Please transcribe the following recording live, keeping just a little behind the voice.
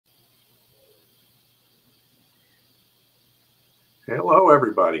Hello,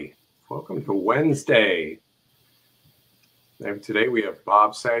 everybody. Welcome to Wednesday. And today we have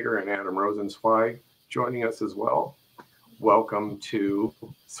Bob Sager and Adam Rosensweig joining us as well. Welcome to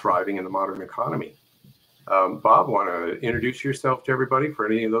Thriving in the Modern Economy. Bob, want to introduce yourself to everybody for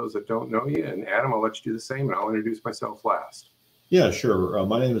any of those that don't know you? And Adam, I'll let you do the same, and I'll introduce myself last. Yeah, sure.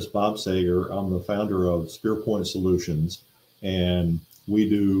 My name is Bob Sager. I'm the founder of SpearPoint Solutions, and we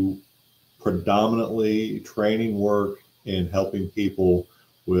do predominantly training work in helping people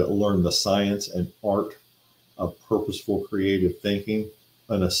learn the science and art of purposeful creative thinking,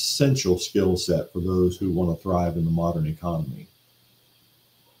 an essential skill set for those who want to thrive in the modern economy.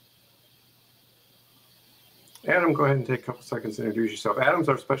 Adam, go ahead and take a couple seconds to introduce yourself. Adam's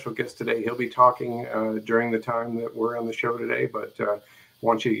our special guest today. He'll be talking during the time that we're on the show today, but I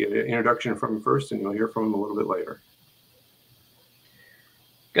want you to get an introduction from him first, and you'll hear from him a little bit later.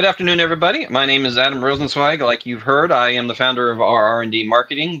 Good afternoon, everybody. My name is Adam Rosensweig. Like you've heard, I am the founder of our R&D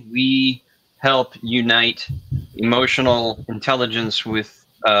Marketing. We help unite emotional intelligence with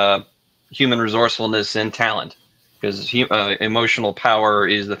human resourcefulness and talent, because emotional power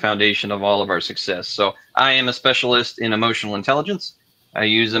is the foundation of all of our success. So I am a specialist in emotional intelligence. I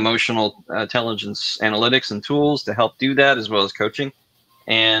use emotional intelligence analytics and tools to help do that, as well as coaching,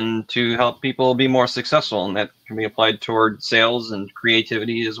 and to help people be more successful. And that can be applied toward sales and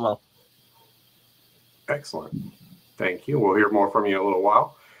creativity as well. Excellent. Thank you. We'll hear more from you in a little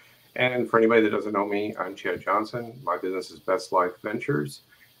while. And for anybody that doesn't know me, I'm Chad Johnson. My business is Best Life Ventures.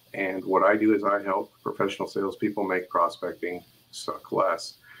 And what I do is I help professional salespeople make prospecting suck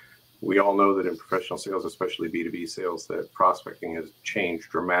less. We all know that in professional sales, especially B2B sales, that prospecting has changed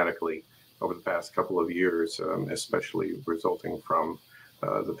dramatically over the past couple of years, especially resulting from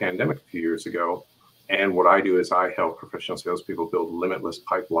the pandemic a few years ago. And what I do is I help professional salespeople build limitless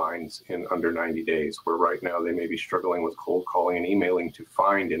pipelines in under 90 days, where right now they may be struggling with cold calling and emailing to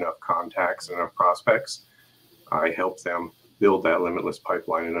find enough contacts and enough prospects. I help them build that limitless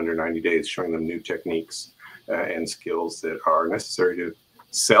pipeline in under 90 days, showing them new techniques and skills that are necessary to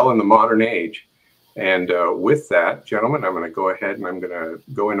sell in the modern age. And with that, gentlemen, I'm going to go ahead and I'm going to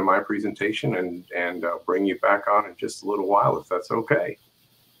go into my presentation and bring you back on in just a little while, if that's okay.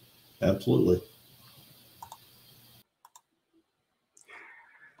 Absolutely.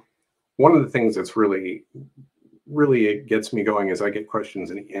 One of the things that's really it gets me going is I get questions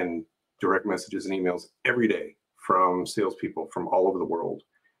and direct messages and emails every day from salespeople from all over the world.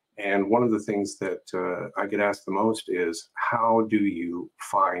 And one of the things that I get asked the most is, how do you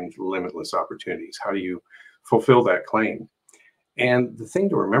find limitless opportunities? How do you fulfill that claim? And the thing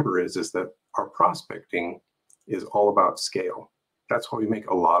to remember is that our prospecting is all about scale. That's why we make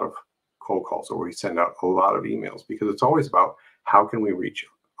a lot of cold calls, or we send out a lot of emails, because it's always about how can we reach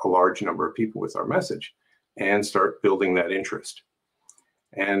a large number of people with our message and start building that interest.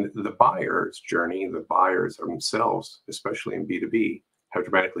 And the buyer's journey, the buyers themselves, especially in B2B, have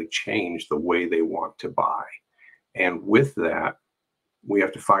dramatically changed the way they want to buy. And with that, we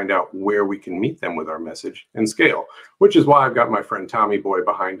have to find out where we can meet them with our message and scale, which is why I've got my friend Tommy Boy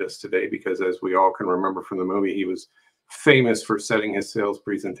behind us today, because as we all can remember from the movie, he was famous for setting his sales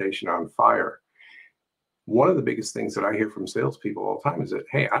presentation on fire. One of the biggest things that I hear from salespeople all the time is that,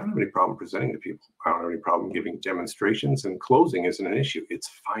 hey, I don't have any problem presenting to people. I don't have any problem giving demonstrations, and closing isn't an issue. It's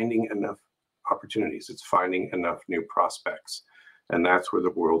finding enough opportunities. It's finding enough new prospects. And that's where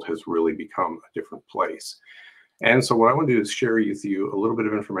the world has really become a different place. And so what I want to do is share with you a little bit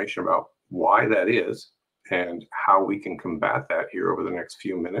of information about why that is and how we can combat that here over the next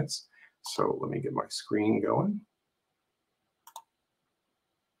few minutes. So let me get my screen going.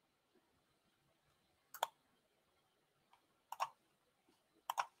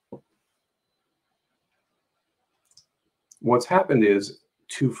 What's happened is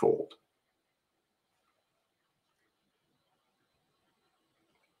twofold.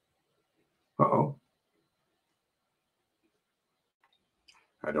 Uh-oh.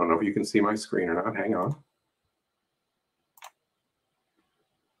 I don't know if you can see my screen or not. Hang on.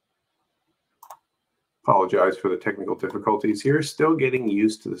 Apologize for the technical difficulties here. Still getting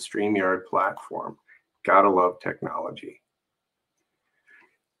used to the StreamYard platform. Gotta love technology.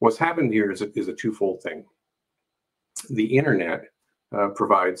 What's happened here is a twofold thing. The internet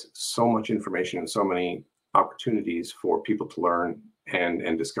provides so much information and so many opportunities for people to learn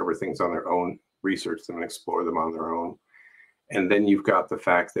and discover things on their own, research them and explore them on their own. And then you've got the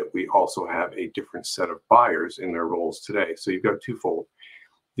fact that we also have a different set of buyers in their roles today. So you've got twofold.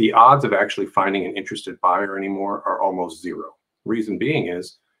 The odds of actually finding an interested buyer anymore are almost zero. Reason being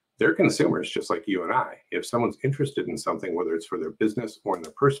is they're consumers just like you and I. If someone's interested in something, whether it's for their business or in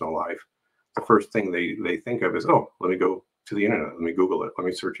their personal life, the first thing they think of is, oh, let me go to the internet. Let me Google it. Let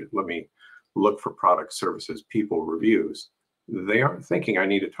me search it. Let me look for products, services, people, reviews. They aren't thinking I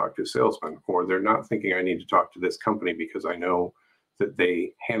need to talk to a salesman, or they're not thinking I need to talk to this company because I know that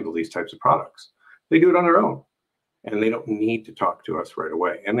they handle these types of products. They do it on their own, and they don't need to talk to us right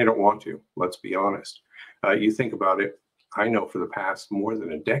away, and they don't want to. Let's be honest. You think about it. I know for the past more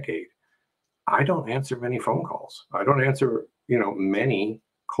than a decade, I don't answer many phone calls. I don't answer, many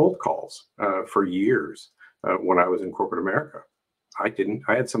cold calls for years when I was in corporate America. I didn't.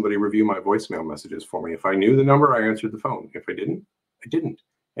 I had somebody review my voicemail messages for me. If I knew the number, I answered the phone. If I didn't, I didn't.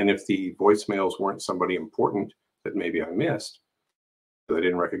 And if the voicemails weren't somebody important that maybe I missed, that I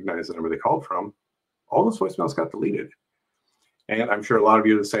didn't recognize the number they called from, all those voicemails got deleted. And I'm sure a lot of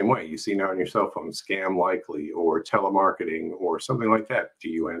you are the same way. You see now on your cell phone, scam likely, or telemarketing, or something like that. Do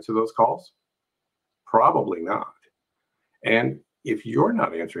you answer those calls? Probably not. And if you're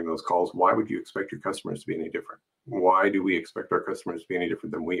not answering those calls, why would you expect your customers to be any different? Why do we expect our customers to be any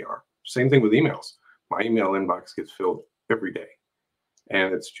different than we are? Same thing with emails. My email inbox gets filled every day.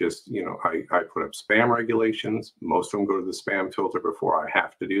 And it's just, I put up spam regulations. Most of them go to the spam filter before I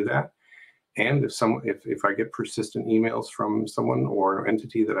have to do that. And if I get persistent emails from someone or an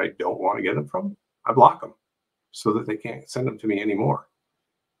entity that I don't want to get them from, I block them so that they can't send them to me anymore.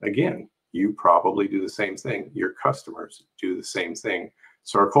 Again, you probably do the same thing. Your customers do the same thing.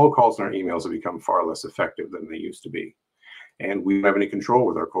 So our cold calls and our emails have become far less effective than they used to be. And we don't have any control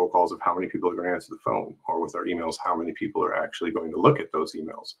with our cold calls of how many people are going to answer the phone, or with our emails, how many people are actually going to look at those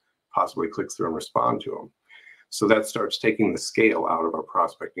emails, possibly click through and respond to them. So that starts taking the scale out of our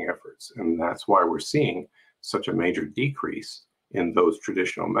prospecting efforts. And that's why we're seeing such a major decrease in those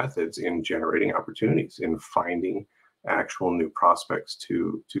traditional methods in generating opportunities, in finding actual new prospects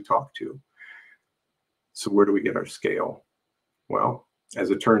to talk to. So where do we get our scale? Well, as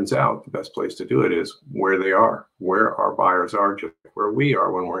it turns out, the best place to do it is where they are, where our buyers are, just where we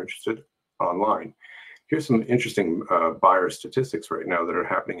are when we're interested online. Here's some interesting buyer statistics right now that are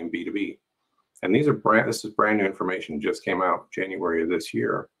happening in B2B. And this is brand new information, just came out January of this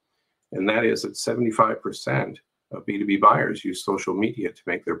year. And that is that 75% of B2B buyers use social media to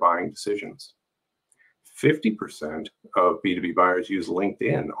make their buying decisions. 50% of B2B buyers use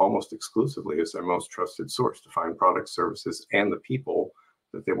LinkedIn almost exclusively as their most trusted source to find products, services, and the people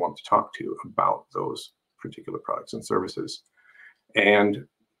that they want to talk to about those particular products and services. And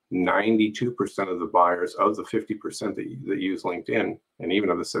 92% of the buyers of the 50% that use LinkedIn, and even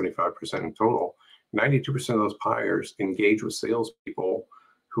of the 75% in total, 92% of those buyers engage with salespeople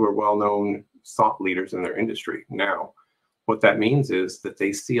who are well-known thought leaders in their industry. Now, what that means is that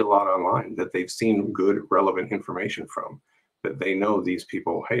they see a lot online, that they've seen good, relevant information from, that they know these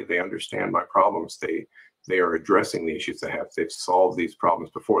people, hey, they understand my problems. They are addressing the issues they have. They've solved these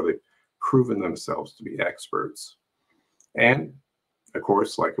problems before. They've proven themselves to be experts. And of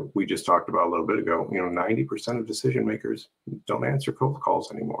course, like we just talked about a little bit ago, 90% of decision makers don't answer cold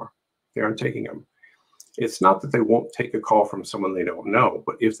calls anymore. They aren't taking them. It's not that they won't take a call from someone they don't know,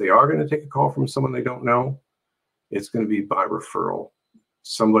 but if they are going to take a call from someone they don't know, it's going to be by referral.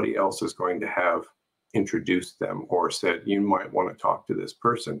 Somebody else is going to have introduced them or said, you might want to talk to this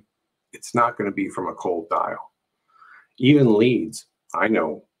person. It's not going to be from a cold dial. Even leads, I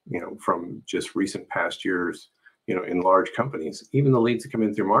know, from just recent past years, in large companies, even the leads that come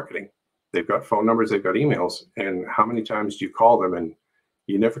in through marketing, they've got phone numbers, they've got emails, and how many times do you call them and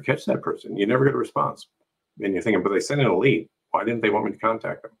you never catch that person? You never get a response. And you're thinking, but they sent in a lead. Why didn't they want me to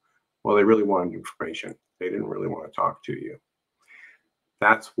contact them? Well, they really wanted information. They didn't really want to talk to you.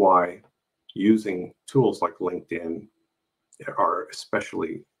 That's why using tools like LinkedIn are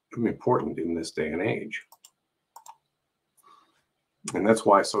especially important in this day and age. And that's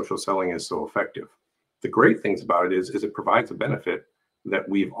why social selling is so effective. The great things about it is it provides a benefit that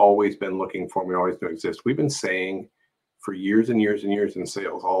we've always been looking for, and we always knew exist. We've been saying for years and years and years in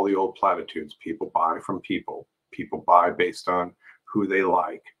sales, all the old platitudes: people buy from people, people buy based on who they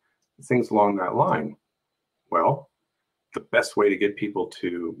like, things along that line. Well, the best way to get people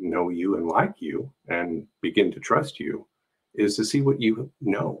to know you and like you and begin to trust you is to see what you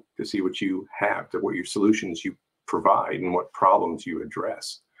know, to see what you have, to what your solutions you provide and what problems you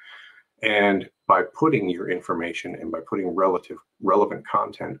address. And by putting your information and by putting relevant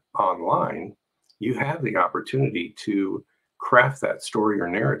content online, you have the opportunity to craft that story or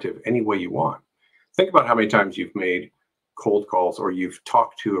narrative any way you want. Think about how many times you've made cold calls or you've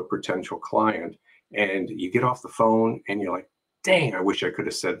talked to a potential client and you get off the phone and you're like, dang, I wish I could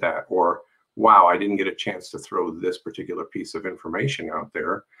have said that. Or, wow, I didn't get a chance to throw this particular piece of information out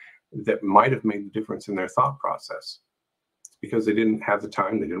there that might have made the difference in their thought process. Because they didn't have the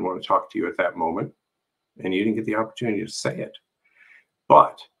time, they didn't want to talk to you at that moment, and you didn't get the opportunity to say it.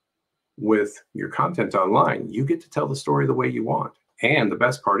 But with your content online, you get to tell the story the way you want. And the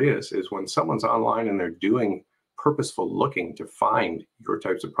best part is when someone's online and they're doing purposeful looking to find your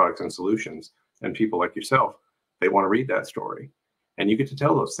types of products and solutions, and people like yourself, they want to read that story. And you get to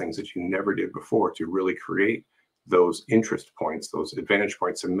tell those things that you never did before to really create those interest points, those advantage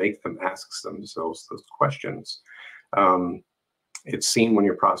points, and make them ask themselves those questions. It's seen when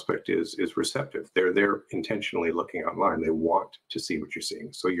your prospect is receptive. They're there intentionally looking online. They want to see what you're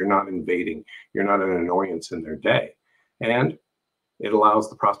seeing. So you're not invading, you're not an annoyance in their day. And it allows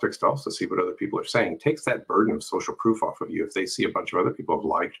the prospects to also see what other people are saying. Takes that burden of social proof off of you. If they see a bunch of other people have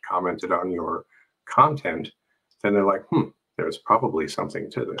liked, commented on your content, then they're like, there's probably something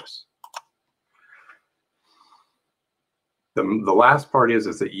to this. The last part is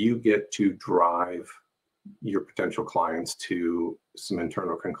that you get to drive your potential clients to some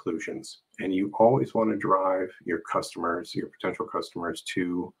internal conclusions. And you always want to drive your customers, your potential customers,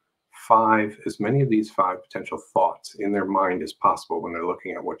 to as many of these 5 potential thoughts in their mind as possible when they're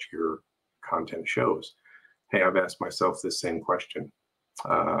looking at what your content shows. Hey, I've asked myself this same question.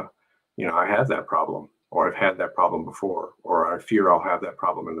 I had that problem, or I've had that problem before, or I fear I'll have that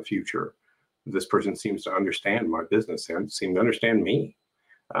problem in the future. This person seems to understand my business and seem to understand me.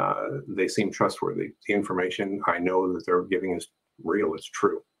 They seem trustworthy. The information I know that they're giving is real. It's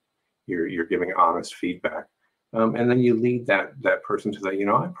true. You're giving honest feedback. And then you lead that person to say,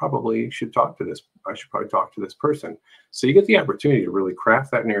 I probably should talk to this. I should probably talk to this person. So you get the opportunity to really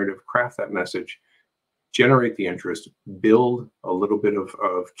craft that narrative, craft that message, generate the interest, build a little bit of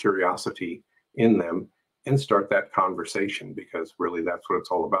curiosity in them, and start that conversation, because really that's what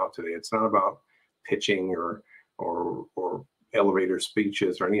it's all about today. It's not about pitching or elevator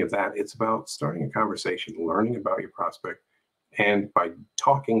speeches or any of that. It's about starting a conversation, learning about your prospect, and by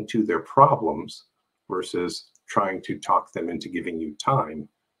talking to their problems versus trying to talk them into giving you time,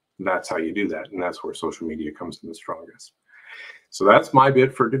 that's how you do that. And that's where social media comes in the strongest. So that's my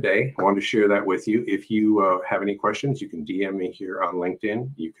bit for today. I wanted to share that with you. If you have any questions, you can DM me here on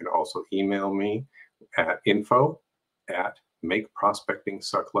LinkedIn. You can also email me at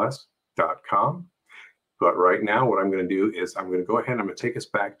info@makeprospectingsuckless.com. But right now, what I'm going to do is I'm going to go ahead and I'm going to take us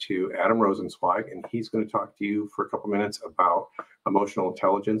back to Adam Rosensweig, and he's going to talk to you for a couple minutes about emotional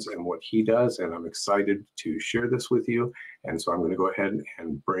intelligence and what he does. And I'm excited to share this with you. And so I'm going to go ahead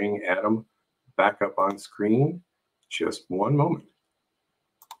and bring Adam back up on screen. Just one moment.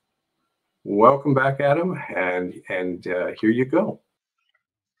 Welcome back, Adam, and here you go.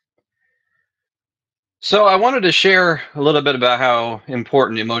 So I wanted to share a little bit about how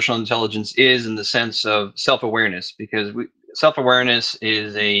important emotional intelligence is in the sense of self-awareness, because self-awareness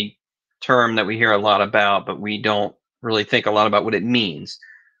is a term that we hear a lot about, but we don't really think a lot about what it means.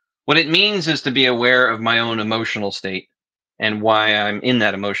 What it means is to be aware of my own emotional state and why I'm in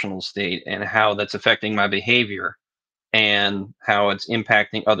that emotional state and how that's affecting my behavior and how it's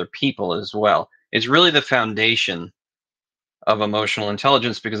impacting other people as well. It's really the foundation of emotional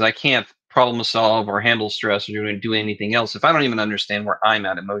intelligence, because I can't problem solve or handle stress or do anything else if I don't even understand where I'm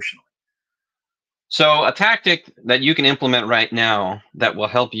at emotionally. So a tactic that you can implement right now that will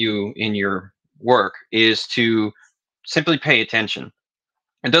help you in your work is to simply pay attention.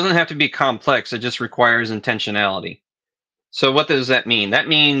 It doesn't have to be complex. It just requires intentionality. So what does that mean? That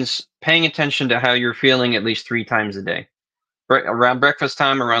means paying attention to how you're feeling at least 3 times a day. Around breakfast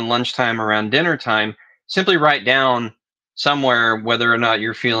time, around lunchtime, around dinner time, simply write down somewhere whether or not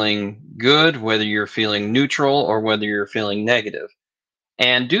you're feeling good, whether you're feeling neutral, or whether you're feeling negative.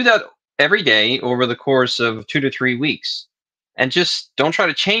 And do that every day over the course of 2 to 3 weeks. And just don't try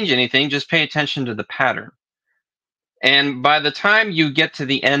to change anything, just pay attention to the pattern. And by the time you get to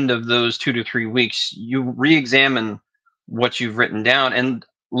the end of those 2 to 3 weeks, you re-examine what you've written down and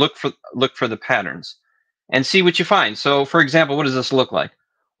look for the patterns and see what you find. So for example, what does this look like?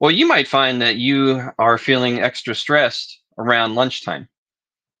 Well, you might find that you are feeling extra stressed around lunchtime.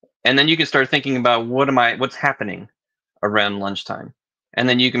 And then you can start thinking about what's happening around lunchtime. And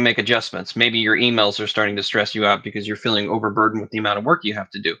then you can make adjustments. Maybe your emails are starting to stress you out because you're feeling overburdened with the amount of work you have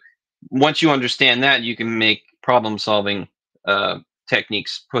to do. Once you understand that, you can make problem solving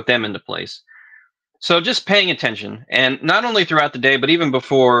techniques, put them into place. So just paying attention, and not only throughout the day, but even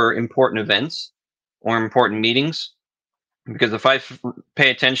before important events or important meetings. Because if I pay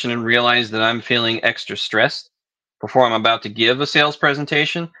attention and realize that I'm feeling extra stressed before I'm about to give a sales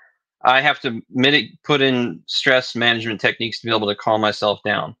presentation, I have to put in stress management techniques to be able to calm myself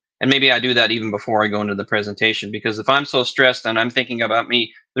down. And maybe I do that even before I go into the presentation, because if I'm so stressed and I'm thinking about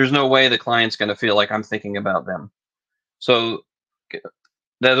me, there's no way the client's going to feel like I'm thinking about them. So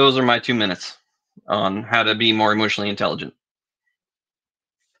those are my 2 minutes. on how to be more emotionally intelligent.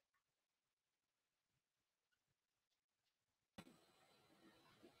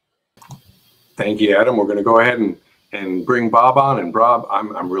 Thank you, Adam. We're going to go ahead and bring Bob on. And Bob,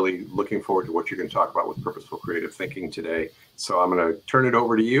 I'm really looking forward to what you're going to talk about with Purposeful Creative Thinking today. So I'm going to turn it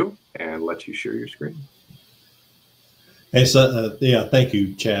over to you and let you share your screen. Hey, so yeah, thank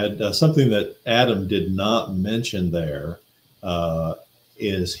you, Chad. Something that Adam did not mention there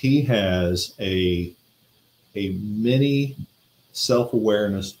is he has a mini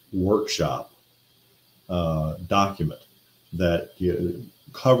self-awareness workshop document that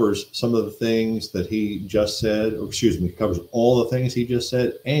covers some of the things that he just said, or excuse me, covers all the things he just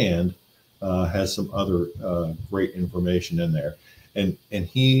said, and has some other great information in there. And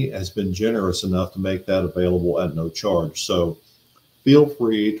he has been generous enough to make that available at no charge. So feel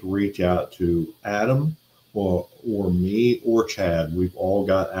free to reach out to Adam or me or Chad. We've all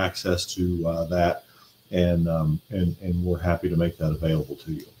got access to that, and we're happy to make that available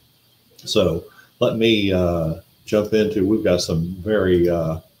to you. So let me jump into, we've got some very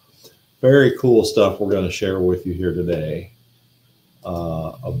cool stuff we're going to share with you here today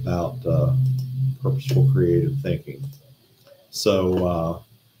about purposeful creative thinking. So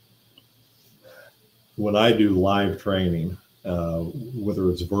when I do live training, whether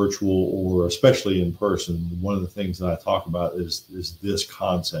it's virtual or especially in person, one of the things that I talk about is this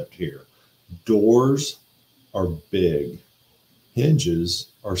concept here. Doors are big,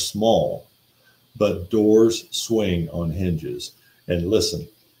 hinges are small, but doors swing on hinges. And listen,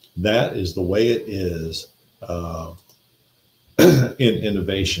 that is the way it is in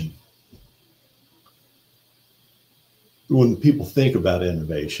innovation. When people think about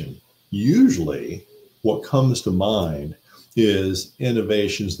innovation, usually what comes to mind is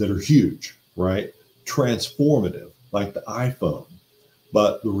innovations that are huge, right? Transformative, like the iPhone.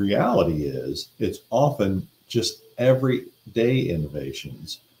 But the reality is it's often just everyday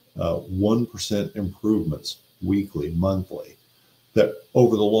innovations, 1% improvements weekly, monthly, that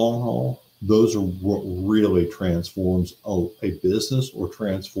over the long haul, those are what really transforms a business or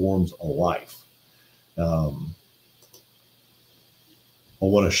transforms a life. I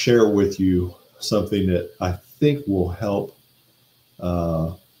want to share with you something that I think will help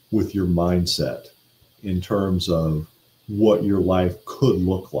with your mindset in terms of what your life could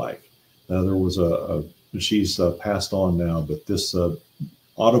look like. Now, there was she's passed on now, but this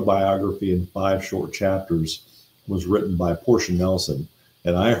autobiography in 5 short chapters was written by Portia Nelson.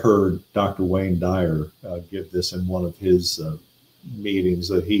 And I heard Dr. Wayne Dyer give this in one of his meetings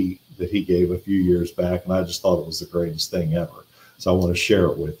that he gave a few years back. And I just thought it was the greatest thing ever. So I want to share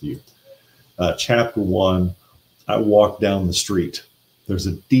it with you. Chapter 1, I walk down the street. There's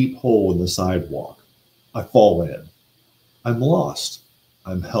a deep hole in the sidewalk. I fall in. I'm lost.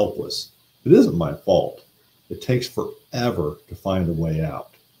 I'm helpless. It isn't my fault. It takes forever to find a way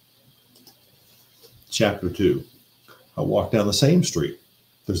out. Chapter 2, I walk down the same street.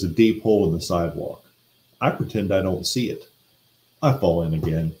 There's a deep hole in the sidewalk. I pretend I don't see it. I fall in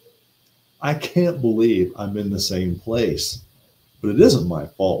again. I can't believe I'm in the same place, but it isn't my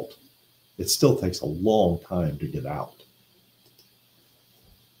fault. It still takes a long time to get out.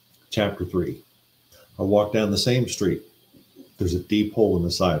 Chapter 3, I walk down the same street. There's a deep hole in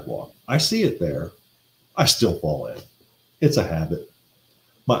the sidewalk. I see it there. I still fall in. It's a habit.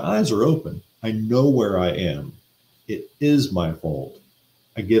 My eyes are open. I know where I am. It is my fault.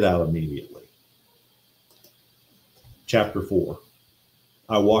 I get out immediately. Chapter 4,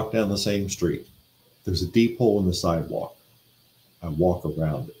 I walk down the same street. There's a deep hole in the sidewalk. I walk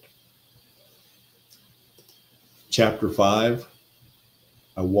around it. Chapter 5,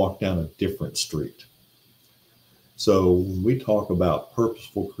 I walk down a different street. So when we talk about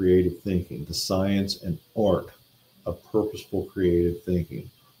purposeful creative thinking, the science and art of purposeful creative thinking,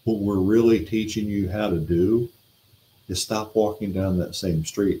 what we're really teaching you how to do is stop walking down that same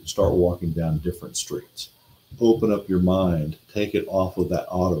street and start walking down different streets. Open up your mind, take it off of that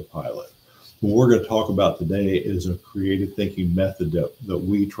autopilot. What we're going to talk about today is a creative thinking method that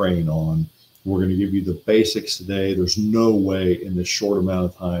we train on. We're going to give you the basics today. There's no way in this short amount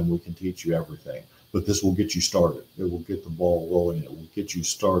of time we can teach you everything, but this will get you started. It will get the ball rolling. It will get you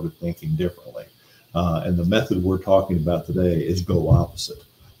started thinking differently. And the method we're talking about today is go opposite.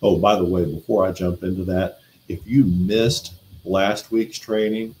 Oh, by the way, before I jump into that, if you missed last week's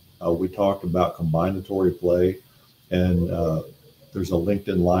training, we talked about combinatory play, and there's a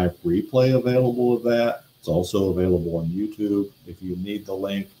LinkedIn Live replay available of that. It's also available on YouTube. If you need the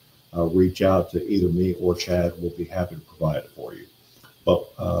link, reach out to either me or Chad. We'll be happy to provide it for you. But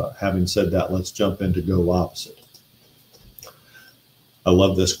having said that, let's jump into go opposite. I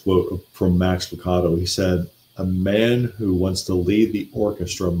love this quote from Max Lucado. He said, "A man who wants to lead the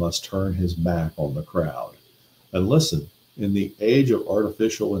orchestra must turn his back on the crowd." And listen, in the age of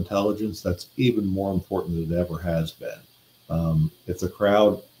artificial intelligence, that's even more important than it ever has been. If the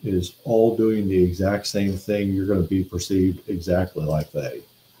crowd is all doing the exact same thing, you're going to be perceived exactly like they.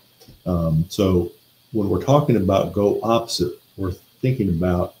 So when we're talking about go opposite, we're thinking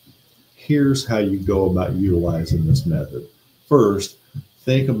about here's how you go about utilizing this method. First,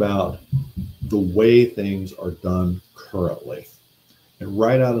 think about the way things are done currently and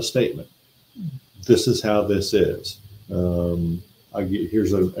write out a statement. This is how this is.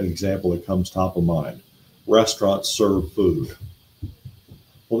 Here's an example that comes top of mind. Restaurants serve food.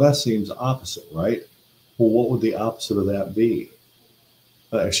 Well, that seems opposite, right? Well, what would the opposite of that be?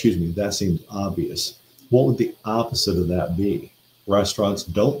 That seems obvious. What would the opposite of that be? Restaurants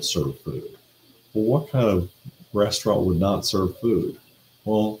don't serve food. Well, what kind of restaurant would not serve food?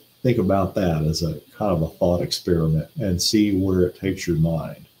 Well, think about that as a kind of a thought experiment and see where it takes your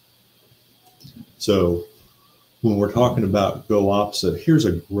mind. So when we're talking about go opposite, here's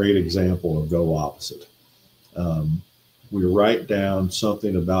a great example of go opposite. We write down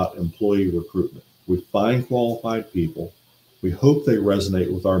something about employee recruitment. We find qualified people. We hope they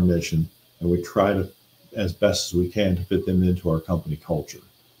resonate with our mission, and we try to, as best as we can, to fit them into our company culture.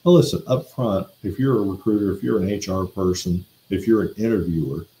 Now listen, up front, if you're a recruiter, if you're an HR person, if you're an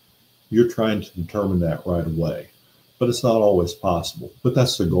interviewer, you're trying to determine that right away. But it's not always possible. But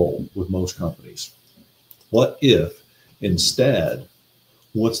that's the goal with most companies. What if instead,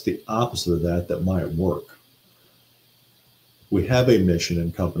 what's the opposite of that might work? We have a mission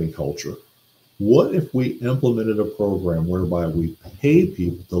in company culture. What if we implemented a program whereby we pay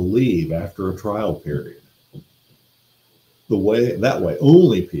people to leave after a trial period? That way,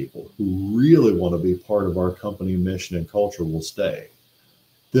 only people who really want to be part of our company mission and culture will stay.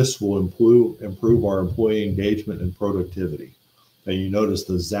 This will improve our employee engagement and productivity. And you notice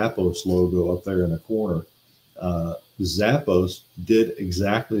the Zappos logo up there in the corner. Zappos did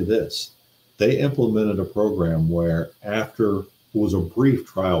exactly this. They implemented a program where after was a brief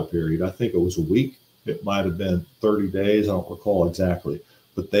trial period, I think it was a week, it might have been 30 days, I don't recall exactly,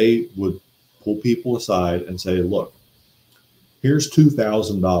 but they would pull people aside and say, look, here's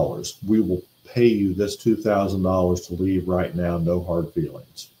 $2,000. We will pay you this $2,000 to leave right now, no hard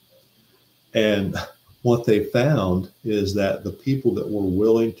feelings. And what they found is that the people that were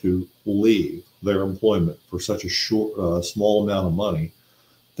willing to leave their employment for such a small amount of money,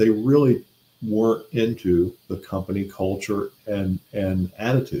 they really weren't into the company culture and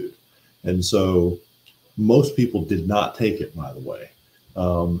attitude. And so most people did not take it, by the way.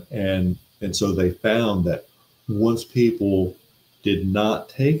 And so they found that once people did not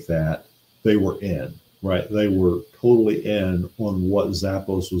take that, they were in, right? They were totally in on what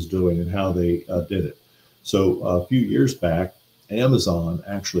Zappos was doing and how they did it. So a few years back, Amazon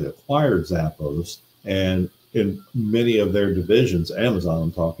actually acquired Zappos, and in many of their divisions, Amazon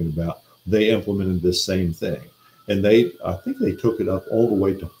I'm talking about, they implemented this same thing. And I think they took it up all the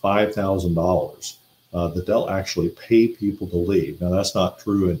way to $5,000 that they'll actually pay people to leave. Now, that's not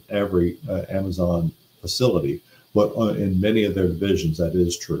true in every Amazon facility, but in many of their divisions, that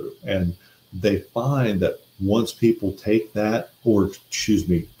is true. And they find that once people take that,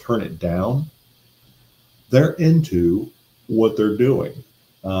 turn it down, they're into what they're doing.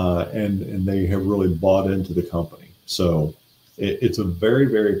 And they have really bought into the company. So it's a very,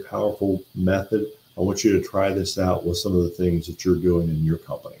 very powerful method. I want you to try this out with some of the things that you're doing in your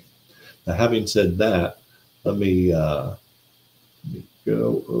company. Now, having said that, let me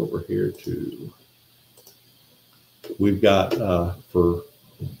go over here to, we've got for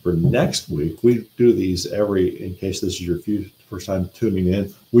next week, we do these in case this is your first time tuning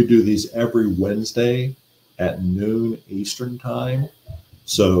in, we do these every Wednesday at noon Eastern time.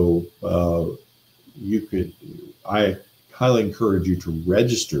 So I highly encourage you to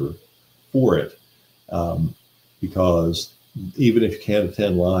register for it because even if you can't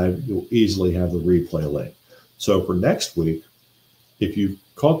attend live, you'll easily have the replay link. So for next week, if you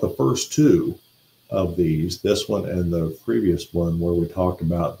caught the first two of these, this one and the previous one where we talked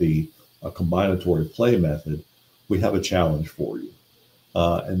about the combinatory play method, we have a challenge for you.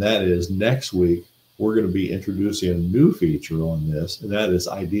 And that is next week, we're going to be introducing a new feature on this, and that is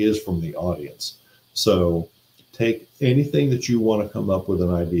ideas from the audience. So take anything that you want to come up with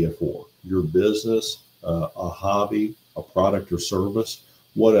an idea for, your business, a hobby, a product or service,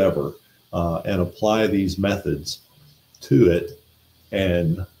 whatever, and apply these methods to it.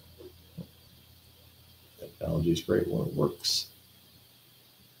 And technology is great when it works.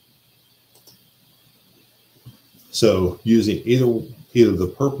 So using either either the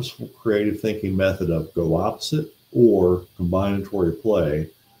purposeful creative thinking method of go opposite or combinatory play,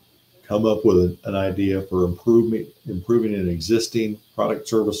 come up with an idea for improving an existing product,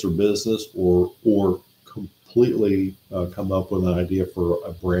 service, or business, or completely come up with an idea for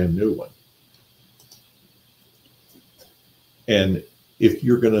a brand new one. And if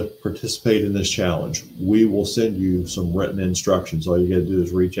you're going to participate in this challenge, we will send you some written instructions. All you got to do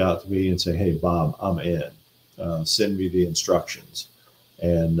is reach out to me and say, hey, Bob, I'm in. Send me the instructions,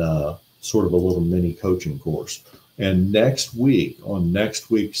 and sort of a little mini coaching course. And next week, on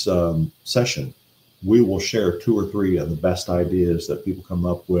next week's session, we will share 2 or 3 of the best ideas that people come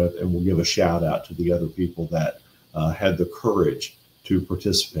up with, and we'll give a shout out to the other people that had the courage to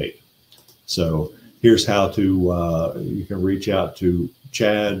participate. So here's how to, you can reach out to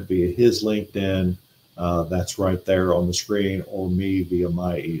Chad via his LinkedIn. That's right there on the screen, or me via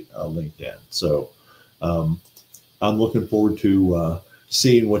my LinkedIn. So I'm looking forward to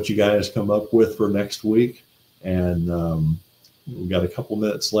seeing what you guys come up with for next week. And we've got a couple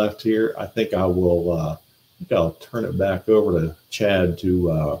minutes left here. I think I'll turn it back over to Chad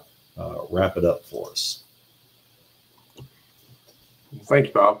to wrap it up for us. Thank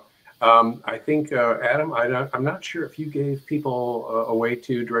you, Bob. I think, Adam, I'm not sure if you gave people a way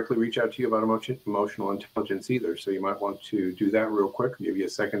to directly reach out to you about emotional intelligence either. So you might want to do that real quick. Give you a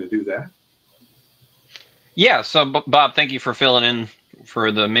second to do that. Yeah. So, Bob, thank you for filling in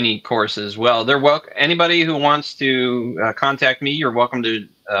for the mini course as well. They're welcome. Anybody who wants to contact me, you're welcome to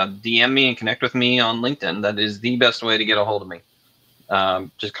DM me and connect with me on LinkedIn. That is the best way to get a hold of me.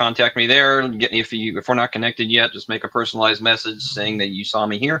 Just contact me there. If we're not connected yet, just make a personalized message saying that you saw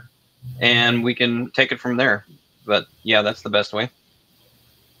me here, and we can take it from there. But yeah, that's the best way.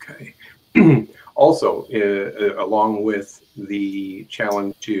 Okay. Also, along with the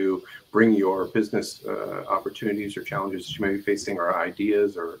challenge to bring your business opportunities or challenges that you may be facing, or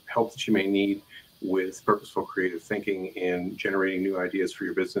ideas or help that you may need with purposeful creative thinking in generating new ideas for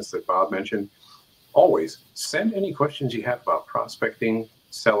your business that Bob mentioned, always send any questions you have about prospecting,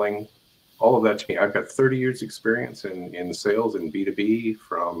 selling, all of that to me. I've got 30 years experience in sales and B2B,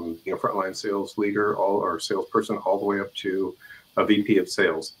 from frontline sales leader or salesperson all the way up to a VP of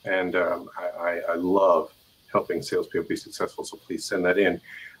sales. And I love helping salespeople be successful. So please send that in.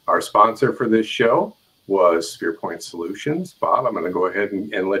 Our sponsor for this show was SpearPoint Solutions. Bob, I'm going to go ahead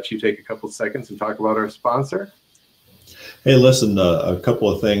and let you take a couple of seconds and talk about our sponsor. Hey, listen, a couple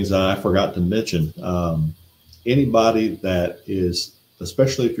of things I forgot to mention. Anybody that is,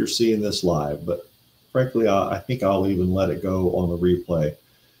 especially if you're seeing this live, but frankly, I think I'll even let it go on the replay.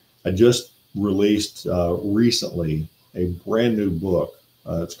 I just released recently a brand new book.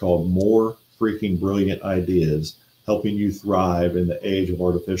 It's called More Freaking Brilliant Ideas, Helping You Thrive in the Age of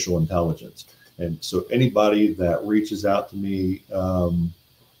Artificial Intelligence. And so anybody that reaches out to me,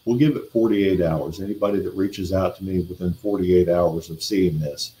 we'll give it 48 hours. Anybody that reaches out to me within 48 hours of seeing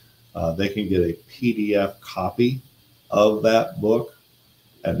this, they can get a PDF copy of that book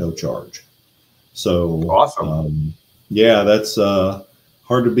at no charge. So awesome. Yeah, that's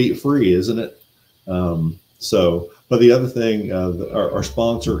hard to beat free, isn't it? But the other thing, our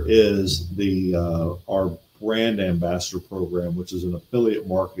sponsor is our brand ambassador program, which is an affiliate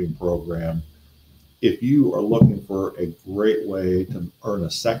marketing program. If you are looking for a great way to earn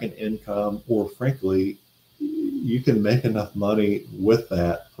a second income, or frankly, you can make enough money with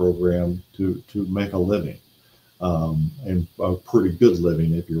that program to make a living, and a pretty good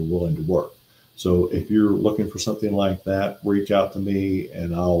living if you're willing to work. So if you're looking for something like that, reach out to me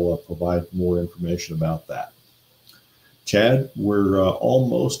and I'll provide more information about that. Chad, we're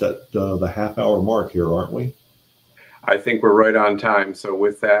almost at the half-hour mark here, aren't we? I think we're right on time. So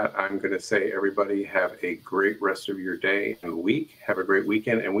with that, I'm going to say, everybody, have a great rest of your day and week. Have a great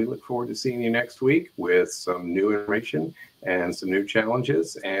weekend. And we look forward to seeing you next week with some new information and some new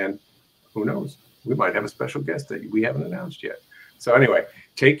challenges. And who knows, we might have a special guest that we haven't announced yet. So anyway,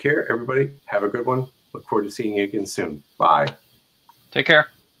 take care, everybody. Have a good one. Look forward to seeing you again soon. Bye. Take care.